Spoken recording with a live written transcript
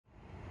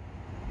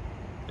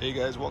Hey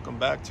guys, welcome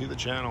back to the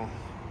channel.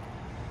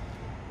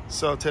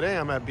 So today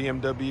I'm at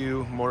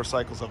BMW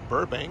Motorcycles of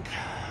Burbank,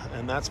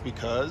 and that's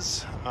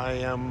because I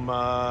am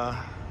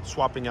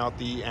swapping out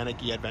the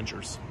Anakee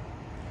Adventures.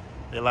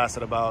 They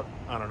lasted about,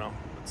 I don't know,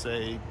 let's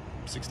say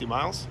 60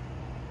 miles.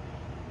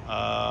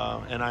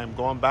 And I'm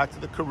going back to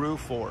the Karoo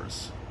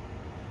 4s.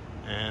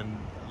 And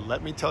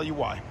let me tell you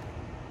why.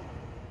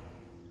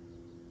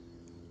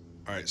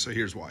 All right, so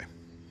here's why.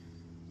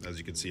 As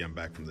you can see, I'm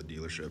back from the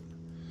dealership.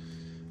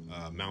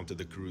 Mounted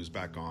the Karoos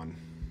back on.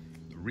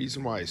 The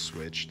reason why I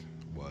switched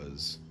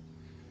was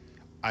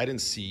I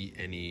didn't see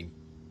any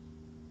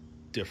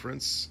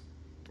difference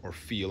or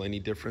feel any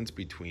difference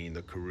between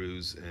the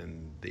Karoos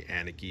and the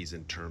Anakees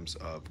in terms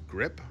of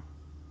grip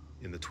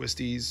in the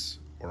twisties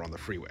or on the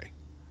freeway.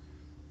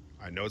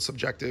 I know it's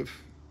subjective.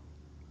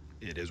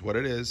 It is what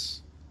it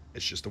is.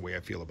 It's just the way I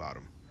feel about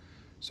them.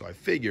 So I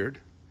figured,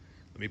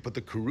 let me put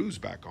the Karoos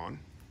back on.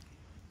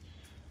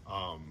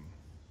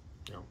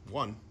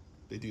 One,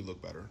 they do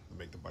look better. They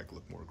make the bike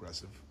look more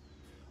aggressive.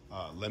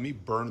 Let me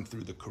burn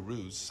through the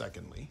Karoos,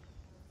 secondly.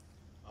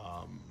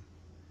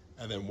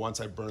 And then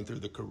once I burn through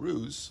the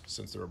Karoos,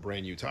 since they're a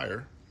brand new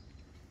tire,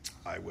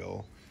 I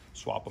will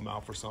swap them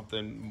out for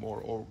something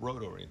more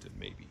road-oriented,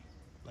 maybe.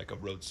 Like a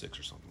Road 6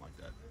 or something like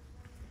that.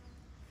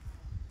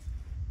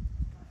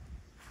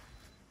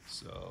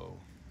 So,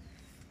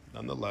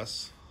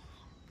 nonetheless,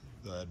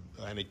 the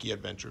Anakee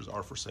Adventures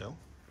are for sale.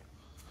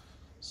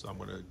 So I'm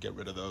gonna get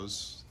rid of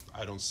those.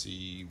 I don't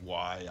see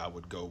why I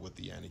would go with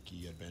the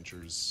Anakee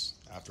Adventures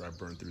after I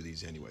burn through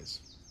these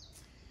anyways.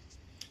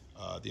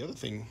 The other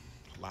thing,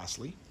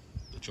 lastly,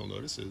 that you'll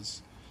notice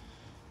is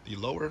the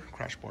lower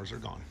crash bars are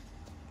gone.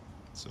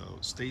 So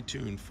stay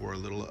tuned for a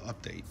little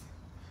update.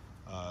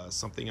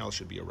 Something else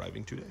should be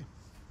arriving today.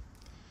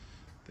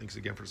 Thanks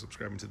again for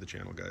subscribing to the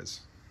channel,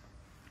 guys.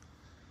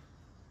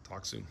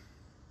 Talk soon.